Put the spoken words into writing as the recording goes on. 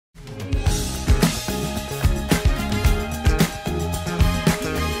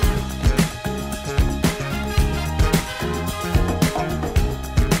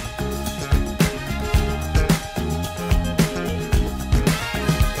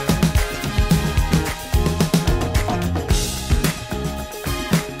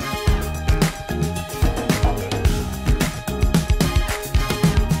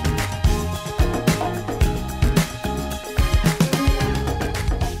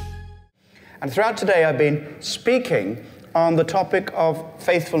And throughout today, I've been speaking on the topic of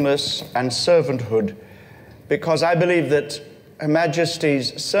faithfulness and servanthood, because I believe that Her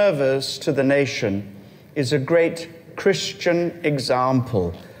Majesty's service to the nation is a great Christian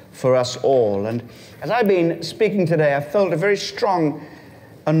example for us all. And as I've been speaking today, I felt a very strong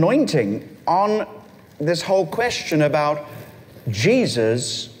anointing on this whole question about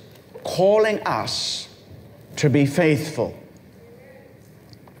Jesus calling us to be faithful.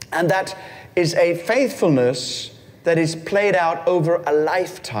 And that is a faithfulness that is played out over a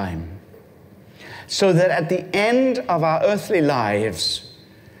lifetime, so that at the end of our earthly lives,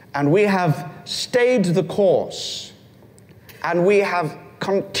 and we have stayed the course, and we have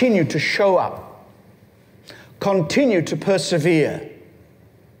continued to show up, continued to persevere,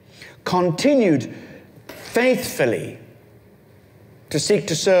 continued faithfully to seek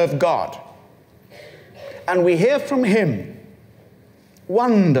to serve God, and we hear from Him,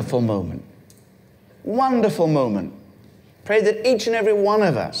 wonderful moment. Wonderful moment. Pray that each and every one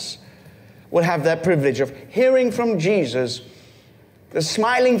of us will have that privilege of hearing from Jesus, the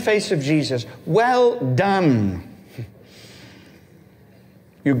smiling face of Jesus. Well done,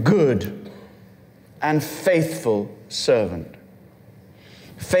 you good and faithful servant.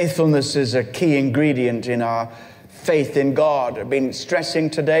 Faithfulness is a key ingredient in our faith in God. I've been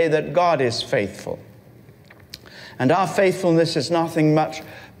stressing today that God is faithful. And our faithfulness is nothing much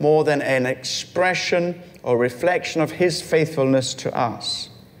more than an expression or reflection of His faithfulness to us.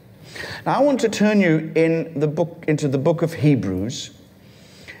 Now, I want to turn you into the book of Hebrews,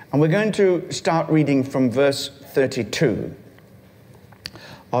 and we're going to start reading from verse 32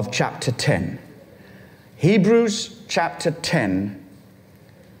 of chapter 10. Hebrews chapter 10,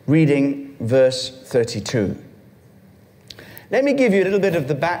 reading verse 32. Let me give you a little bit of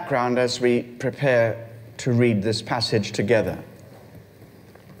the background as we prepare to read this passage together.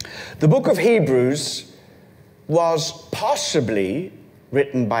 The book of Hebrews was possibly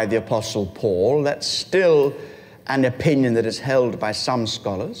written by the Apostle Paul. That's still an opinion that is held by some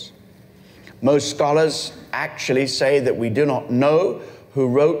scholars. Most scholars actually say that we do not know who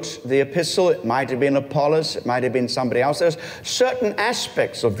wrote the epistle. It might have been Apollos, it might have been somebody else. There's certain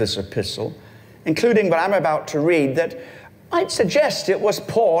aspects of this epistle, including what I'm about to read, that might suggest it was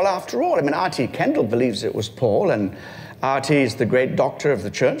Paul after all. I mean, R.T. Kendall believes it was Paul, and R.T. is the great doctor of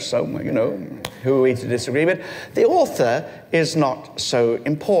the church, so, you know, who are we to disagree with? The author is not so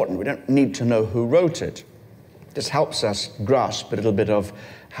important. We don't need to know who wrote it. This helps us grasp a little bit of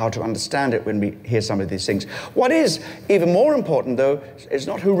how to understand it when we hear some of these things. What is even more important, though, is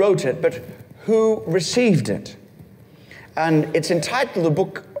not who wrote it, but who received it. And it's entitled the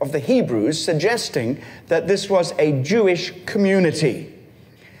Book of the Hebrews, suggesting that this was a Jewish community.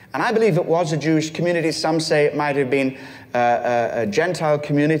 And I believe it was a Jewish community. Some say it might have been a Gentile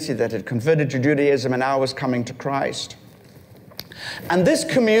community that had converted to Judaism and now was coming to Christ. And this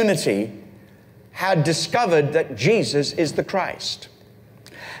community had discovered that Jesus is the Christ.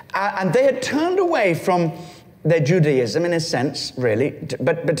 And they had turned away from their Judaism, in a sense, really,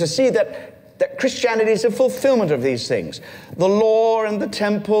 but to see that Christianity is a fulfillment of these things. The law and the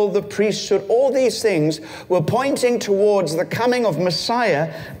temple, the priesthood, all these things were pointing towards the coming of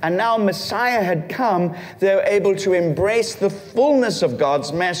Messiah, and now Messiah had come, they were able to embrace the fullness of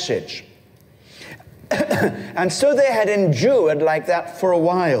God's message. And so they had endured like that for a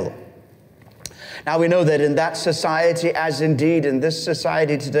while. Now we know that in that society, as indeed in this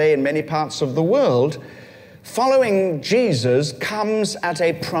society today in many parts of the world, following Jesus comes at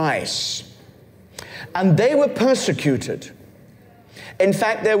a price. And they were persecuted. In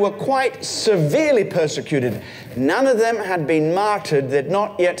fact, they were quite severely persecuted. None of them had been martyred. They'd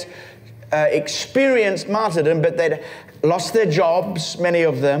not yet experienced martyrdom, but they'd lost their jobs, many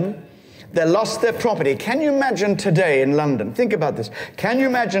of them. They lost their property. Can you imagine today in London? Think about this. Can you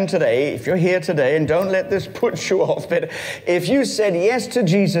imagine today, if you're here today, and don't let this put you off, but if you said yes to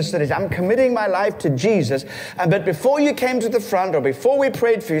Jesus, that is, I'm committing my life to Jesus, but before you came to the front or before we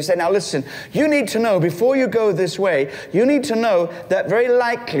prayed for you, say, now listen, you need to know, before you go this way, you need to know that very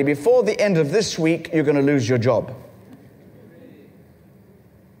likely before the end of this week, you're going to lose your job.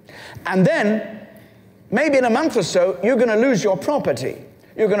 And then, maybe in a month or so, you're going to lose your property.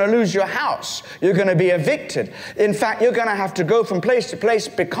 You're going to lose your house. You're going to be evicted. In fact, you're going to have to go from place to place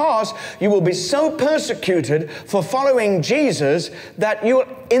because you will be so persecuted for following Jesus that you will,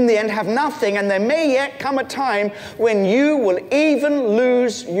 in the end, have nothing. And there may yet come a time when you will even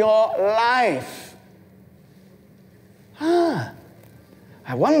lose your life. I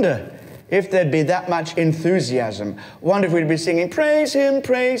wonder if there'd be that much enthusiasm. I wonder if we'd be singing, praise Him,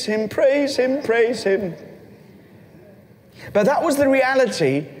 praise Him, praise Him, praise Him. But that was the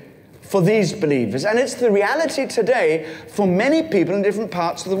reality for these believers. And it's the reality today for many people in different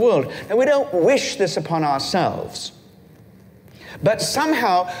parts of the world. And we don't wish this upon ourselves. But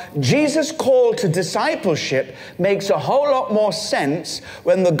somehow, Jesus' call to discipleship makes a whole lot more sense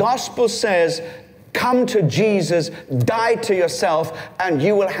when the gospel says, come to Jesus, die to yourself, and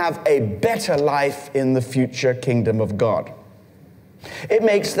you will have a better life in the future kingdom of God. It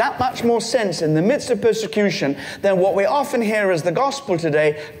makes that much more sense in the midst of persecution than what we often hear as the gospel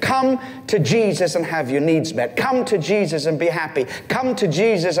today. Come to Jesus and have your needs met. Come to Jesus and be happy. Come to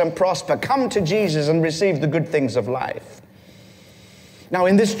Jesus and prosper. Come to Jesus and receive the good things of life. Now,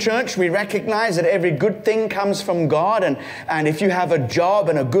 in this church, we recognize that every good thing comes from God. And if you have a job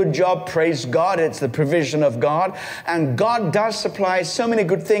and a good job, praise God, it's the provision of God. And God does supply so many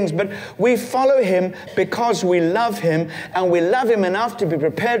good things. But we follow Him because we love Him. And we love Him enough to be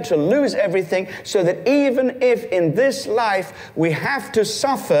prepared to lose everything, so that even if in this life we have to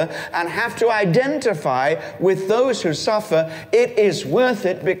suffer and have to identify with those who suffer, it is worth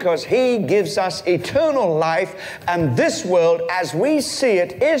it, because He gives us eternal life. And this world, as we see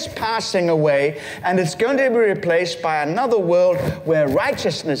it, is passing away, and it's going to be replaced by another world where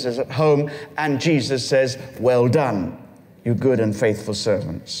righteousness is at home, and Jesus says, well done, you good and faithful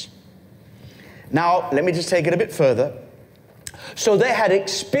servants. Now, let me just take it a bit further. So they had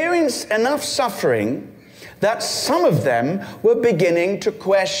experienced enough suffering that some of them were beginning to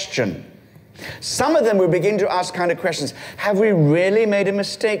question. Some of them were beginning to ask kind of questions. Have we really made a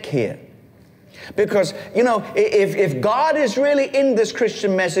mistake here? Because, you know, if God is really in this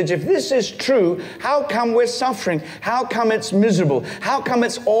Christian message, if this is true, how come we're suffering? How come it's miserable? How come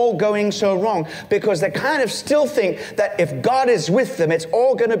it's all going so wrong? Because they kind of still think that if God is with them, it's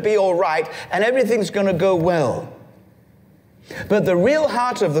all going to be all right and everything's going to go well. But the real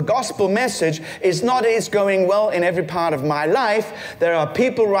heart of the gospel message is not it's going well in every part of my life. There are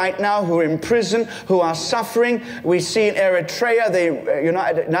people right now who are in prison, who are suffering. We see in Eritrea, the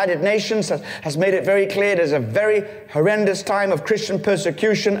United Nations has made it very clear there's a very horrendous time of Christian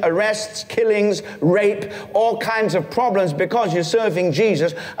persecution, arrests, killings, rape, all kinds of problems because you're serving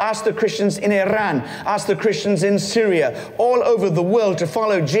Jesus. Ask the Christians in Iran, ask the Christians in Syria, all over the world. To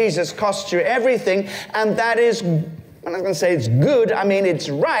follow Jesus costs you everything, and that is, I'm not going to say it's good, I mean it's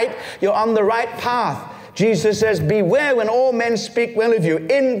right. You're on the right path. Jesus says, beware when all men speak well of you.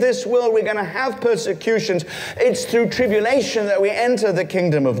 In this world we're going to have persecutions. It's through tribulation that we enter the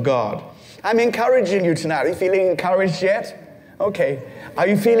kingdom of God. I'm encouraging you tonight. Are you feeling encouraged yet? Okay. Are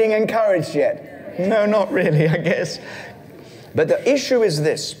you feeling encouraged yet? No, not really, I guess. But the issue is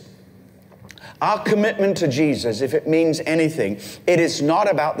this. Our commitment to Jesus, if it means anything, it is not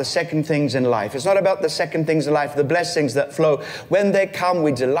about the second things in life. It's not about the second things in life, the blessings that flow. When they come,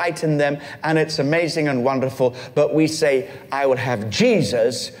 we delight in them, and it's amazing and wonderful. But we say, I will have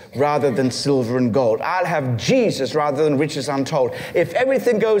Jesus rather than silver and gold. I'll have Jesus rather than riches untold. If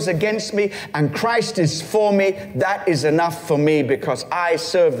everything goes against me and Christ is for me, that is enough for me, because I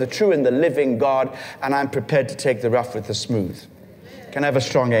serve the true and the living God, and I'm prepared to take the rough with the smooth. Can I have a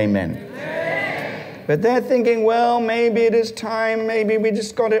strong amen? But they're thinking, well, maybe it is time. Maybe we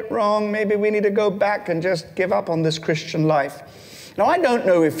just got it wrong. Maybe we need to go back and just give up on this Christian life. Now, I don't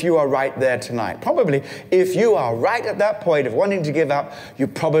know if you are right there tonight. Probably, if you are right at that point of wanting to give up, you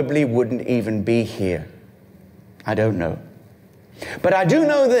probably wouldn't even be here. I don't know. But I do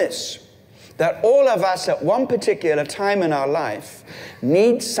know this, that all of us at one particular time in our life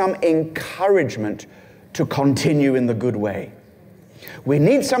need some encouragement to continue in the good way. We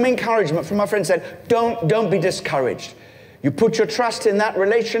need some encouragement from our friends. Said, don't be discouraged. You put your trust in that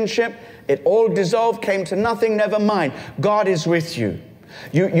relationship, it all dissolved, came to nothing, never mind. God is with you.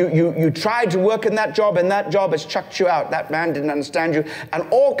 You tried to work in that job, and that job has chucked you out. That man didn't understand you, and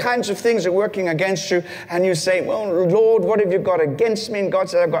all kinds of things are working against you. And you say, well, Lord, what have you got against me? And God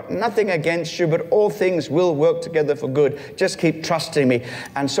said, I've got nothing against you, but all things will work together for good. Just keep trusting me.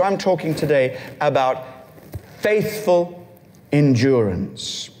 And so I'm talking today about faithful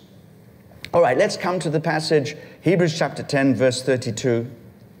endurance. All right, let's come to the passage, Hebrews chapter 10, verse 32.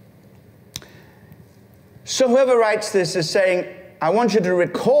 So whoever writes this is saying, I want you to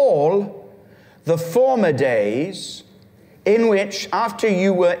recall the former days in which, after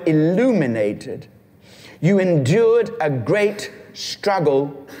you were illuminated, you endured a great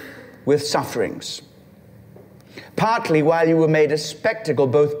struggle with sufferings, partly while you were made a spectacle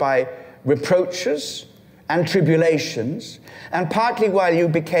both by reproaches and tribulations, and partly while you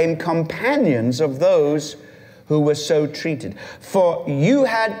became companions of those who were so treated. For you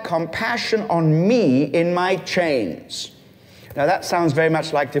had compassion on me in my chains. Now that sounds very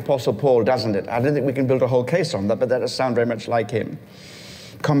much like the Apostle Paul, doesn't it? I don't think we can build a whole case on that, but that does sound very much like him.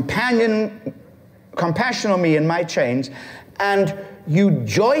 compassion on me in my chains, and you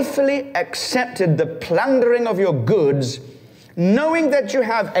joyfully accepted the plundering of your goods, knowing that you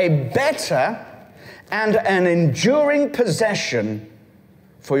have a better and an enduring possession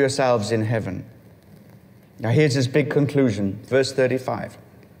for yourselves in heaven. Now here's his big conclusion, verse 35.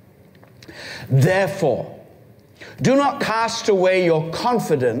 Therefore, do not cast away your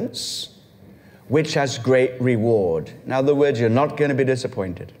confidence, which has great reward. In other words, you're not going to be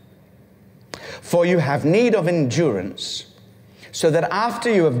disappointed. For you have need of endurance, so that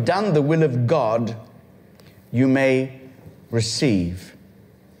after you have done the will of God, you may receive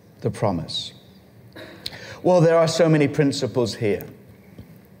the promise. Well, there are so many principles here.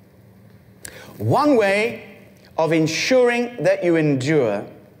 One way of ensuring that you endure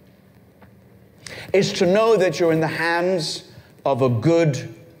is to know that you're in the hands of a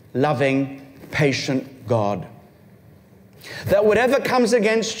good, loving, patient God. That whatever comes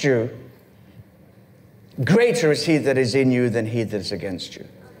against you, greater is he that is in you than he that is against you.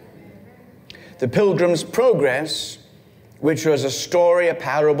 The Pilgrim's Progress, which was a story, a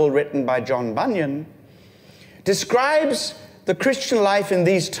parable written by John Bunyan, describes the Christian life in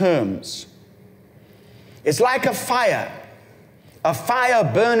these terms. It's like a fire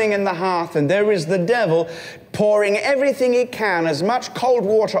burning in the hearth, and there is the devil pouring everything he can, as much cold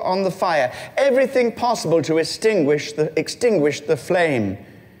water on the fire, everything possible to extinguish the flame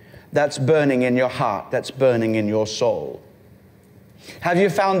that's burning in your heart, that's burning in your soul. Have you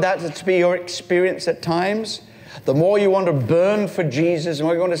found that to be your experience at times? The more you want to burn for Jesus, the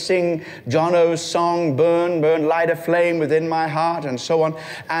more you want to sing John O's song, burn, burn, light a flame within my heart, and so on,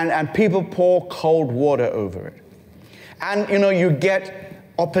 and people pour cold water over it. And, you get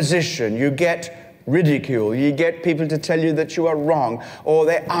opposition, you get ridicule, you get people to tell you that you are wrong, or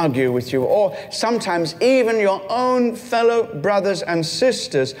they argue with you, or sometimes even your own fellow brothers and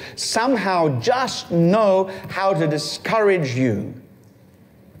sisters somehow just know how to discourage you.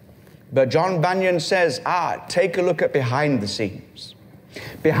 But John Bunyan says, take a look at behind the scenes.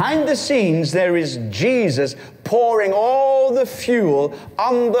 Behind the scenes, there is Jesus pouring all the fuel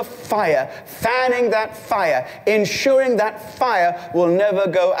on the fire, fanning that fire, ensuring that fire will never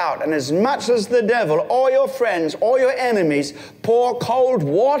go out. And as much as the devil or your friends or your enemies pour cold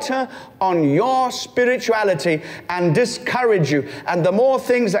water on your spirituality and discourage you, and the more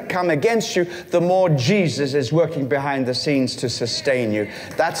things that come against you, the more Jesus is working behind the scenes to sustain you.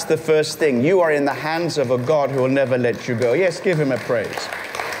 That's the first thing. You are in the hands of a God who will never let you go. Yes, give him a praise.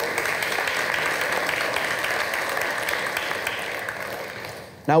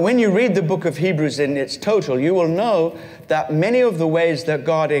 Now, when you read the book of Hebrews in its total, you will know that many of the ways that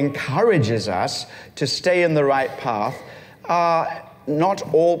God encourages us to stay in the right path are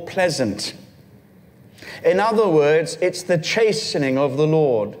not all pleasant. In other words, it's the chastening of the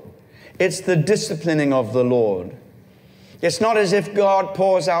Lord. It's the disciplining of the Lord. It's not as if God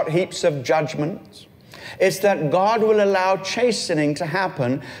pours out heaps of judgments. It's that God will allow chastening to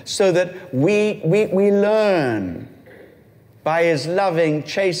happen so that we learn by his loving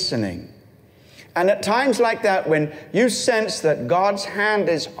chastening. And at times like that, when you sense that God's hand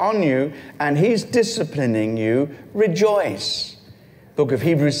is on you and he's disciplining you, rejoice. The book of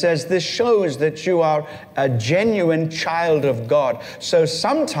Hebrews says this shows that you are a genuine child of God. So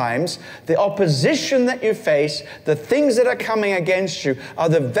sometimes the opposition that you face, the things that are coming against you, are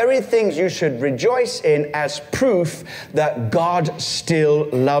the very things you should rejoice in as proof that God still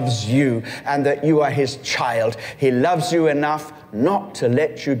loves you and that you are his child. He loves you enough not to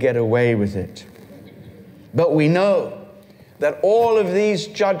let you get away with it. But we know that all of these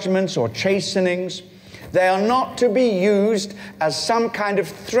judgments or chastenings, they are not to be used as some kind of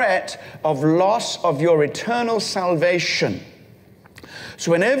threat of loss of your eternal salvation.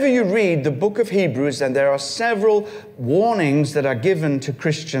 So whenever you read the book of Hebrews, and there are several warnings that are given to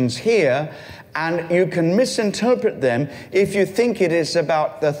Christians here, and you can misinterpret them if you think it is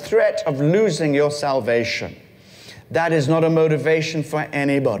about the threat of losing your salvation. That is not a motivation for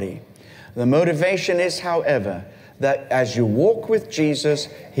anybody. The motivation is, however, that as you walk with Jesus,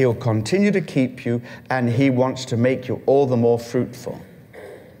 he'll continue to keep you, and he wants to make you all the more fruitful.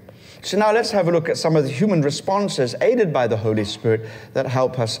 So now let's have a look at some of the human responses aided by the Holy Spirit that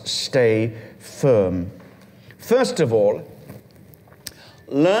help us stay firm. First of all,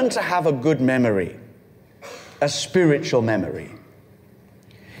 learn to have a good memory, a spiritual memory.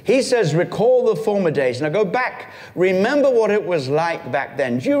 He says, recall the former days. Now go back, remember what it was like back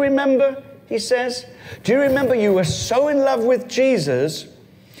then. Do you remember? He says, do you remember you were so in love with Jesus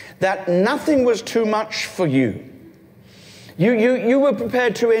that nothing was too much for you? You were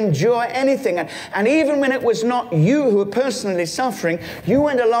prepared to endure anything. And even when it was not you who were personally suffering, you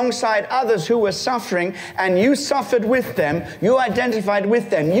went alongside others who were suffering, and you suffered with them. You identified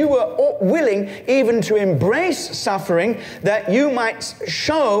with them. You were willing even to embrace suffering that you might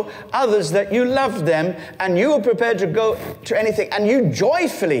show others that you loved them, and you were prepared to go to anything. And you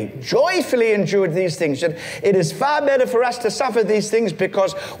joyfully endured these things. It is far better for us to suffer these things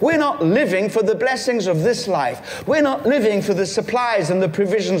because we're not living for the blessings of this life. We're not living for the supplies and the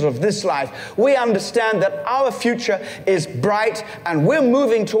provisions of this life. We understand that our future is bright and we're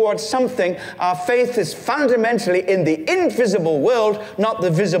moving towards something. Our faith is fundamentally in the invisible world, not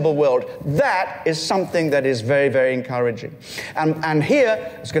the visible world. That is something that is very, very encouraging. And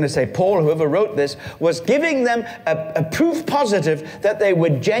here, I was going to say Paul, whoever wrote this, was giving them a proof positive that they were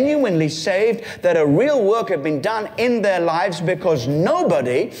genuinely saved, that a real work had been done in their lives, because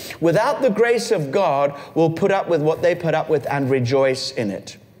nobody, without the grace of God, will put up with what they put up with and rejoice in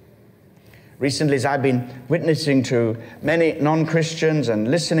it. Recently, as I've been witnessing to many non-Christians and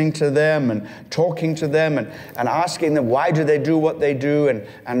listening to them and talking to them and asking them why do they do what they do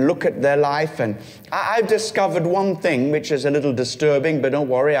and look at their life, and I've discovered one thing which is a little disturbing, but don't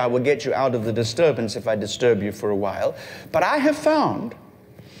worry, I will get you out of the disturbance if I disturb you for a while. But I have found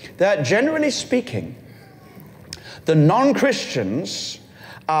that generally speaking, the non-Christians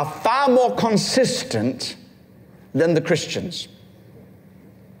are far more consistent than the Christians.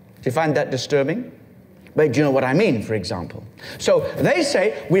 Do you find that disturbing? But do you know what I mean, for example? So they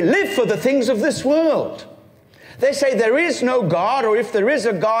say, we live for the things of this world. They say there is no God, or if there is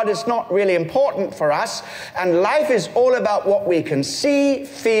a God, it's not really important for us. And life is all about what we can see,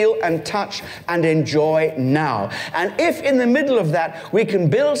 feel, and touch and enjoy now. And if in the middle of that, we can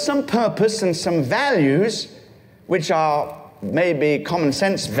build some purpose and some values, which are maybe common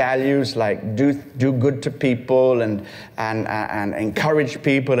sense values like do good to people and encourage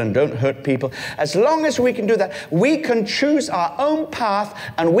people and don't hurt people. As long as we can do that, we can choose our own path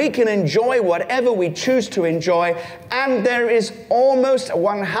and we can enjoy whatever we choose to enjoy. And there is almost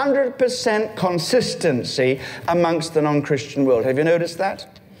 100% consistency amongst the non-Christian world. Have you noticed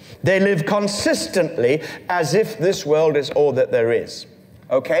that? They live consistently as if this world is all that there is.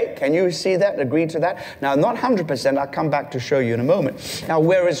 Okay, can you see that, agree to that? Now, not 100%, I'll come back to show you in a moment. Now,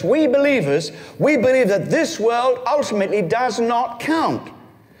 whereas we believers, we believe that this world ultimately does not count.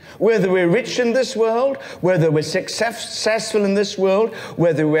 Whether we're rich in this world, whether we're successful in this world,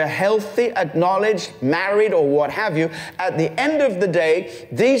 whether we're healthy, acknowledged, married, or what have you, at the end of the day,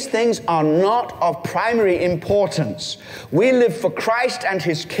 these things are not of primary importance. We live for Christ and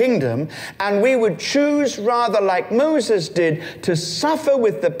His kingdom, and we would choose rather, like Moses did, to suffer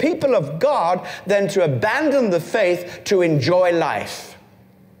with the people of God than to abandon the faith to enjoy life.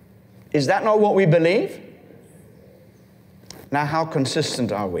 Is that not what we believe? Now, how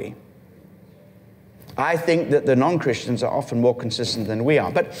consistent are we? I think that the non-Christians are often more consistent than we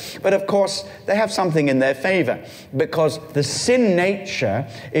are. But of course, they have something in their favor, because the sin nature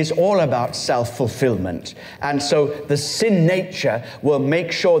is all about self-fulfillment. And so the sin nature will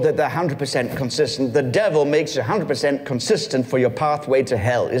make sure that they're 100% consistent. The devil makes you 100% consistent for your pathway to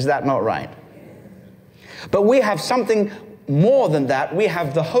hell. Is that not right? But we have something more than that. We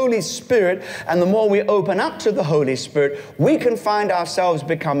have the Holy Spirit, and the more we open up to the Holy Spirit, we can find ourselves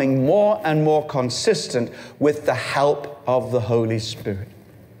becoming more and more consistent with the help of the Holy Spirit.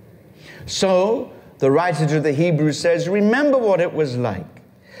 So, the writer to the Hebrews says, remember what it was like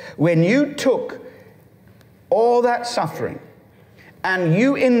when you took all that suffering and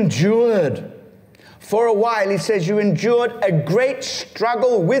you endured. For a while, he says, you endured a great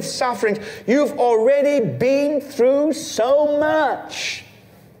struggle with sufferings. You've already been through so much.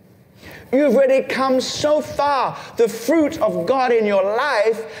 You've already come so far. The fruit of God in your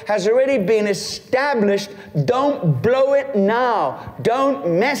life has already been established. Don't blow it now.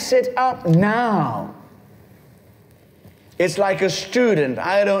 Don't mess it up now. It's like a student.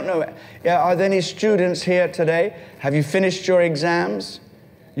 I don't know. Are there any students here today? Have you finished your exams?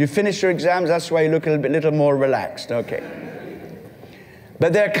 You finished your exams, that's why you look a little more relaxed. Okay.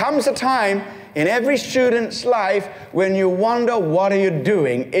 But there comes a time in every student's life when you wonder, what are you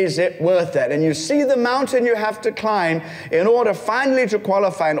doing? Is it worth it? And you see the mountain you have to climb in order finally to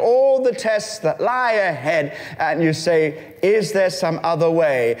qualify, and all the tests that lie ahead, and you say, is there some other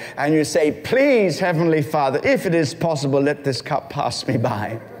way? And you say, please, Heavenly Father, if it is possible, let this cup pass me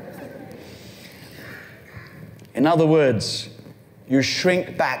by. In other words, you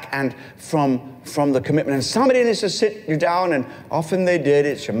shrink back and from the commitment. And somebody needs to sit you down, and often they did.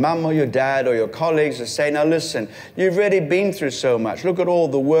 It's your mum or your dad or your colleagues that say, now listen, you've already been through so much. Look at all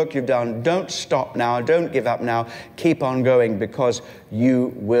the work you've done. Don't stop now. Don't give up now. Keep on going, because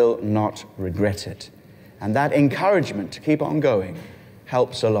you will not regret it. And that encouragement to keep on going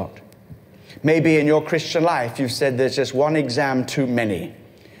helps a lot. Maybe in your Christian life, you've said there's just one exam too many,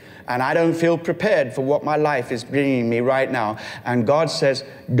 and I don't feel prepared for what my life is bringing me right now. And God says,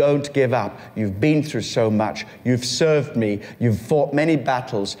 don't give up. You've been through so much. You've served me. You've fought many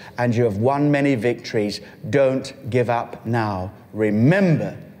battles, and you have won many victories. Don't give up now.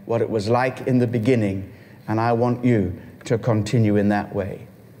 Remember what it was like in the beginning, and I want you to continue in that way.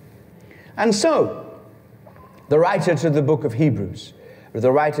 And so, the writer to the book of Hebrews,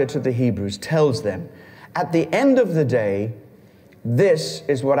 the writer to the Hebrews tells them, at the end of the day, this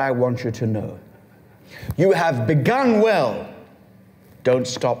is what I want you to know. You have begun well. Don't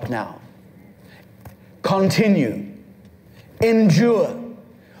stop now. Continue. Endure.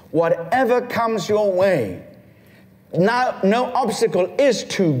 Whatever comes your way. Now, no obstacle is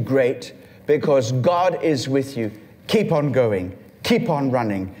too great, because God is with you. Keep on going. Keep on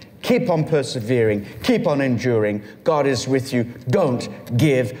running. Keep on persevering. Keep on enduring. God is with you. Don't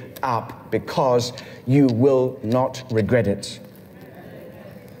give up, because you will not regret it.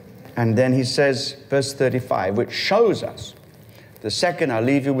 And then he says, verse 35, which shows us the second, I'll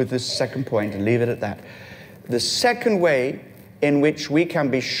leave you with this second point and leave it at that. The second way in which we can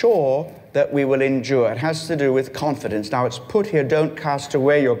be sure that we will endure, it has to do with confidence. Now it's put here, don't cast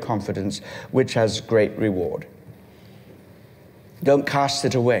away your confidence, which has great reward. Don't cast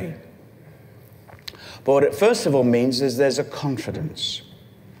it away. But what it first of all means is there's a confidence.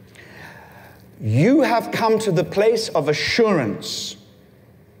 You have come to the place of assurance.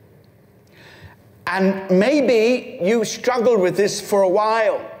 And maybe you struggled with this for a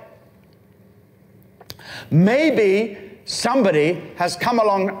while. Maybe somebody has come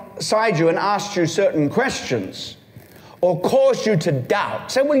alongside you and asked you certain questions, or caused you to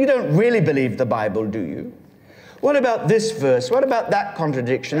doubt. Say, well, you don't really believe the Bible, do you? What about this verse? What about that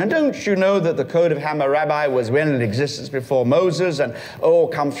contradiction? And don't you know that the Code of Hammurabi was in existence before Moses, and all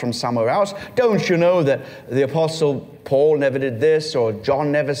comes from somewhere else? Don't you know that the Apostle Paul never did this, or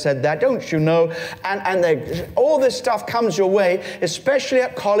John never said that? Don't you know? And all this stuff comes your way, especially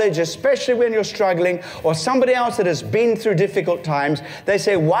at college, especially when you're struggling, or somebody else that has been through difficult times. They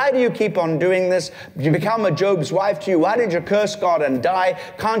say, why do you keep on doing this? You become a Job's wife to you. Why did you curse God and die?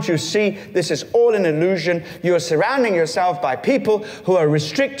 Can't you see this is all an illusion? You're surrounding yourself by people who are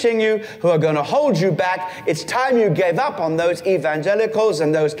restricting you, who are going to hold you back. It's time you gave up on those evangelicals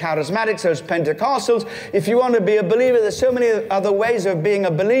and those charismatics, those Pentecostals. If you want to be a believer, there's so many other ways of being a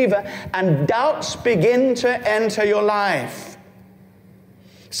believer, and doubts begin to enter your life.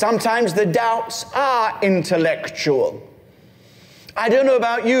 Sometimes the doubts are intellectual. I don't know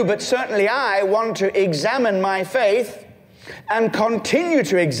about you, but certainly I want to examine my faith and continue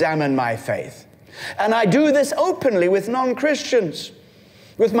to examine my faith. And I do this openly with non-Christians.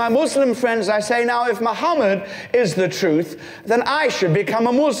 With my Muslim friends, I say, now, if Muhammad is the truth, then I should become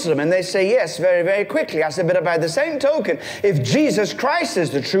a Muslim. And they say, yes, very, very quickly. I said, but by the same token, if Jesus Christ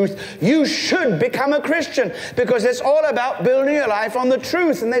is the truth, you should become a Christian, because it's all about building your life on the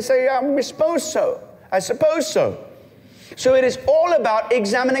truth. And they say, yeah, I suppose so. I suppose so. So it is all about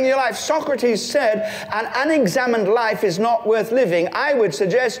examining your life. Socrates said, an unexamined life is not worth living. I would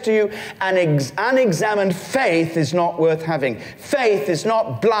suggest to you, an unexamined faith is not worth having. Faith is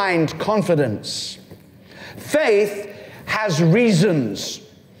not blind confidence. Faith has reasons.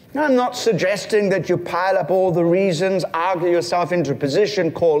 Now, I'm not suggesting that you pile up all the reasons, argue yourself into a position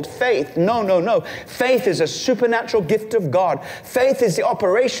called faith. No, no, no. Faith is a supernatural gift of God. Faith is the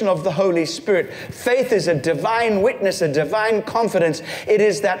operation of the Holy Spirit. Faith is a divine witness, a divine confidence. It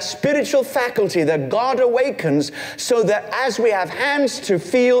is that spiritual faculty that God awakens, so that as we have hands to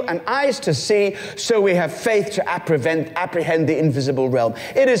feel and eyes to see, so we have faith to apprehend the invisible realm.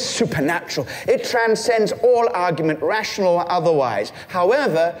 It is supernatural. It transcends all argument, rational or otherwise.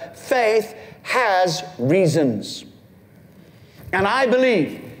 However, faith has reasons. And I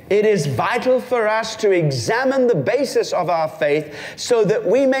believe it is vital for us to examine the basis of our faith, so that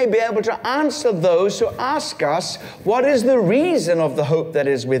we may be able to answer those who ask us, what is the reason of the hope that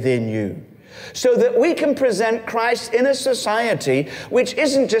is within you? So that we can present Christ in a society which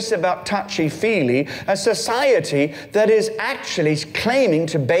isn't just about touchy-feely, a society that is actually claiming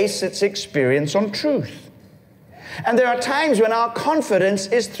to base its experience on truth. And there are times when our confidence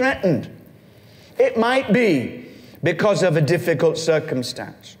is threatened. It might be because of a difficult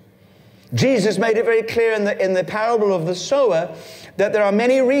circumstance. Jesus made it very clear in the parable of the sower that there are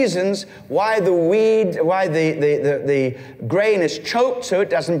many reasons why the grain is choked so it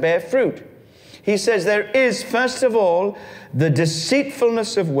doesn't bear fruit. He says there is, first of all, the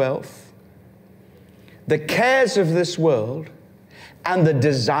deceitfulness of wealth, the cares of this world, and the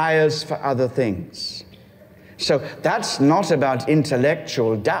desires for other things. So that's not about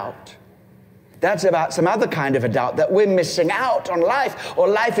intellectual doubt. That's about some other kind of a doubt, that we're missing out on life, or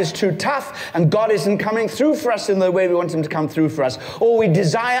life is too tough and God isn't coming through for us in the way we want Him to come through for us. Or we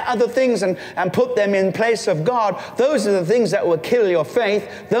desire other things and put them in place of God. Those are the things that will kill your faith.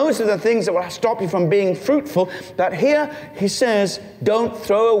 Those are the things that will stop you from being fruitful. But here he says, don't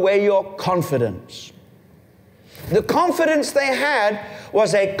throw away your confidence. The confidence they had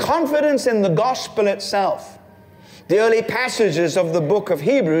was a confidence in the gospel itself. The early passages of the book of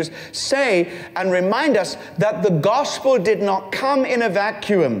Hebrews say and remind us that the gospel did not come in a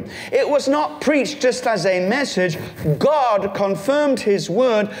vacuum. It was not preached just as a message. God confirmed His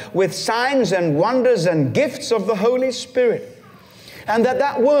word with signs and wonders and gifts of the Holy Spirit. And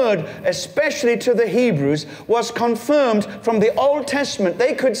that word, especially to the Hebrews, was confirmed from the Old Testament.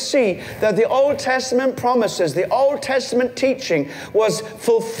 They could see that the Old Testament promises, the Old Testament teaching was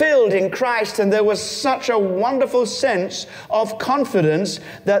fulfilled in Christ, and there was such a wonderful sense of confidence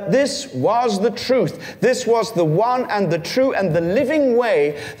that this was the truth. This was the one and the true and the living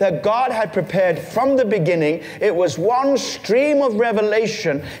way that God had prepared from the beginning. It was one stream of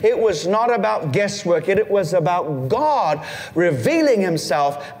revelation. It was not about guesswork. It was about God revealing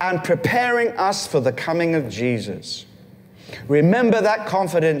Himself and preparing us for the coming of Jesus. Remember that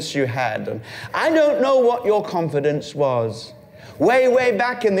confidence you had. And I don't know what your confidence was. Way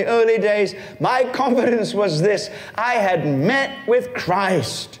back in the early days, my confidence was this: I had met with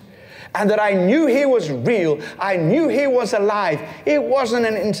Christ, and that I knew He was real. I knew He was alive. It wasn't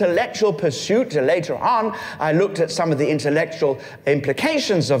an intellectual pursuit. Later on, I looked at some of the intellectual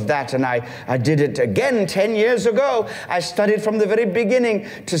implications of that, and I did it again 10 years ago. I studied from the very beginning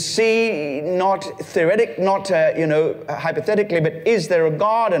to see, not hypothetically, but is there a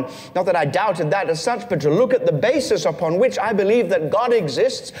God? And not that I doubted that as such, but to look at the basis upon which I believe that God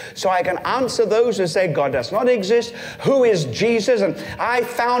exists, so I can answer those who say God does not exist. Who is Jesus? And I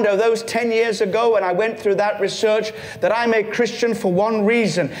found those 10 years ago, when I went through that research, that I'm a Christian for one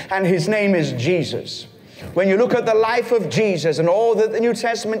reason, and His name is Jesus. When you look at the life of Jesus and all that the New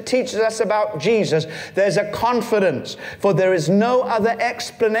Testament teaches us about Jesus, there's a confidence, for there is no other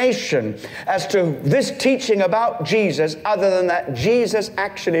explanation as to this teaching about Jesus other than that Jesus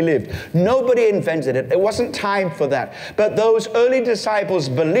actually lived. Nobody invented it. There wasn't time for that. But those early disciples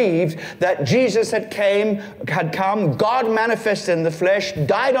believed that Jesus had come, God manifested in the flesh,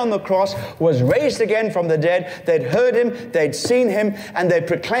 died on the cross, was raised again from the dead. They'd heard Him, they'd seen Him, and they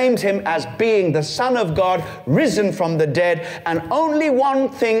proclaimed Him as being the Son of God, risen from the dead. And only one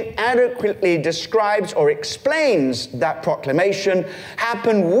thing adequately describes or explains that proclamation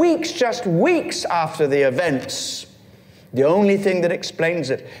happened just weeks after the events. The only thing that explains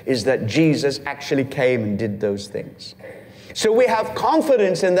it is that Jesus actually came and did those things. So we have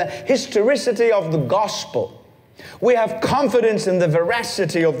confidence in the historicity of the gospel. We have confidence in the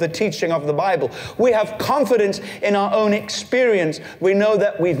veracity of the teaching of the Bible. We have confidence in our own experience. We know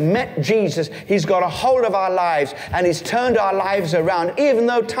that we've met Jesus. He's got a hold of our lives, and He's turned our lives around, even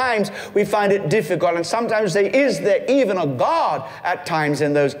though times we find it difficult. And sometimes there even a God at times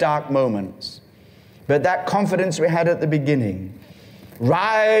in those dark moments. But that confidence we had at the beginning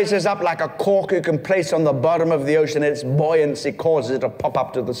rises up like a cork you can place on the bottom of the ocean. Its buoyancy causes it to pop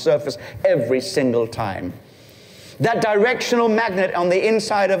up to the surface every single time. That directional magnet on the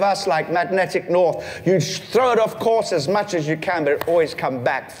inside of us, like magnetic north, you throw it off course as much as you can, but it always comes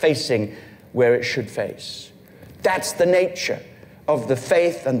back facing where it should face. That's the nature of the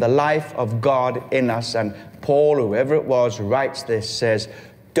faith and the life of God in us. And Paul, whoever it was, writes this, says,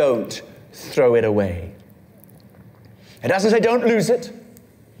 don't throw it away. It doesn't say don't lose it.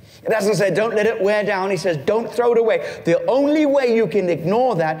 It doesn't say don't let it wear down. He says don't throw it away. The only way you can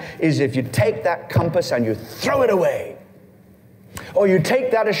ignore that is if you take that compass and you throw it away. Or you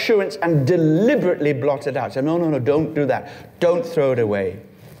take that assurance and deliberately blot it out. Say, no, don't do that. Don't throw it away.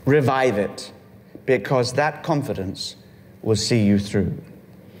 Revive it, because that confidence will see you through.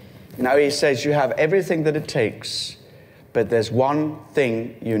 Now he says you have everything that it takes, but there's one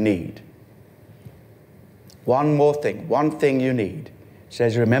thing you need. One more thing, one thing you need. He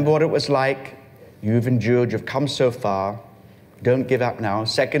says, remember what it was like. You've endured, you've come so far. Don't give up now.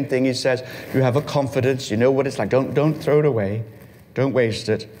 Second thing, he says, you have a confidence. You know what it's like. Don't throw it away. Don't waste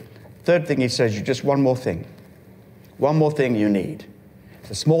it. Third thing, he says, you just one more thing. One more thing you need.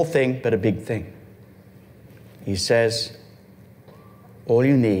 It's a small thing, but a big thing. He says, all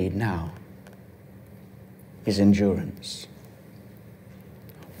you need now is endurance.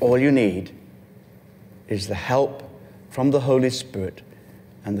 All you need is the help from the Holy Spirit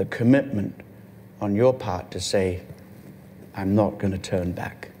and the commitment on your part to say, I'm not going to turn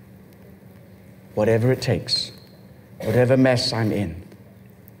back. Whatever it takes, whatever mess I'm in,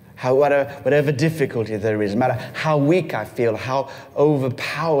 whatever difficulty there is, no matter how weak I feel, how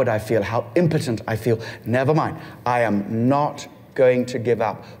overpowered I feel, how impotent I feel, never mind. I am not going to give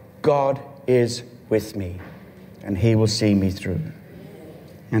up. God is with me, and He will see me through.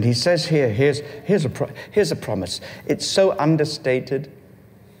 And He says here, here's a promise. It's so understated,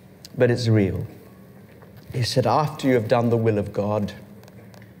 but it's real. He said, after you have done the will of God,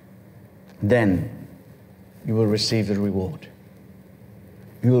 then you will receive the reward.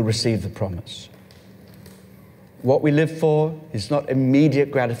 You will receive the promise. What we live for is not immediate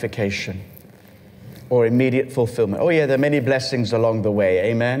gratification or immediate fulfillment. Oh yeah, there are many blessings along the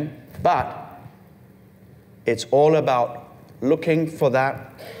way, amen? But it's all about looking for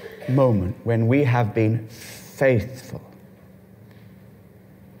that moment when we have been faithful.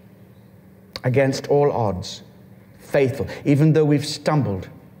 Against all odds, faithful, even though we've stumbled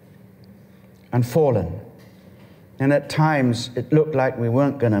and fallen. And at times, it looked like we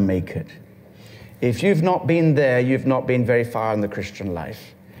weren't going to make it. If you've not been there, you've not been very far in the Christian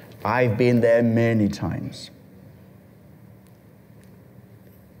life. I've been there many times.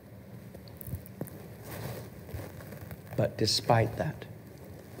 But despite that,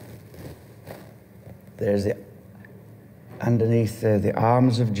 there's underneath there the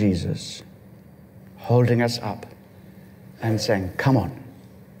arms of Jesus holding us up and saying, come on,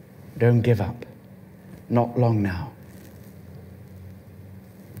 don't give up. Not long now.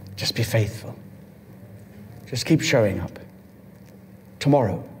 Just be faithful. Just keep showing up.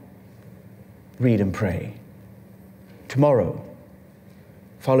 Tomorrow, read and pray. Tomorrow,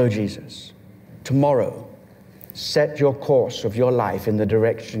 follow Jesus. Tomorrow, set your course of your life in the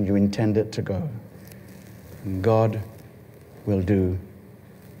direction you intend it to go. And God will do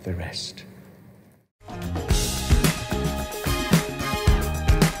the rest.